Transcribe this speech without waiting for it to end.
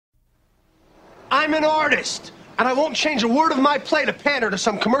I'm an artist, and I won't change a word of my play to pander to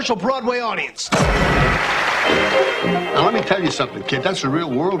some commercial Broadway audience. Now, let me tell you something, kid. That's the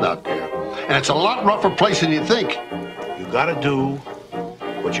real world out there. And it's a lot rougher place than you think. You gotta do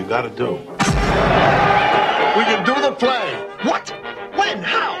what you gotta do. We can do the play. What? When?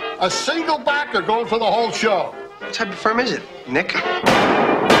 How? A single backer going for the whole show. What type of firm is it, Nick?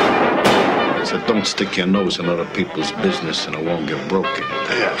 So don't stick your nose in other people's business and it won't get broken.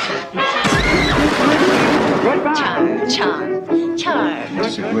 Charm.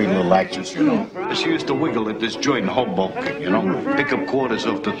 She's a great little actress, you know. She used to wiggle at this joint in Hoboken, you know? Pick up quarters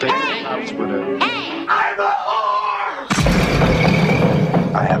off the table. House with her. Hey! I'm a whore!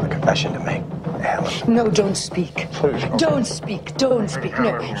 I have a confession to make, Helen. No, don't speak. Don't speak. Don't speak.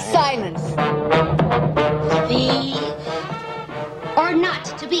 No, silence. Be or not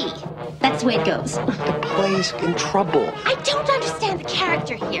to be. That's the way it goes. The play's in trouble. I don't understand the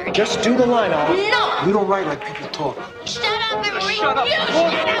character here. Just do the line, Al. No! We don't write like people talk. Shut up and read. Shut up. You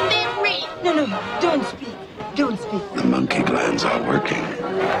shut up and read. No, don't speak. Don't speak. The monkey glands are working. Are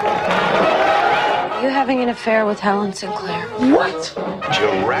you having an affair with Helen Sinclair? What?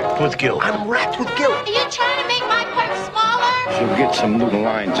 You're racked with guilt. I'm racked with guilt. Are you trying to make my part smaller? She'll get some new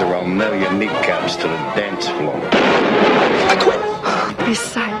lines or I'll nail your kneecaps to the dance floor. I quit. Be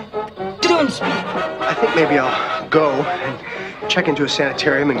silent. Don't speak. I think maybe I'll go and check into a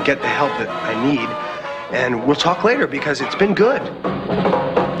sanitarium and get the help that I need. And we'll talk later because it's been good.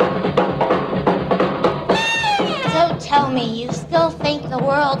 So tell me, you still think the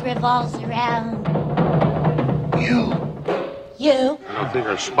world revolves around You. you? I don't think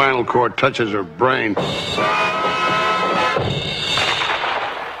her spinal cord touches her brain.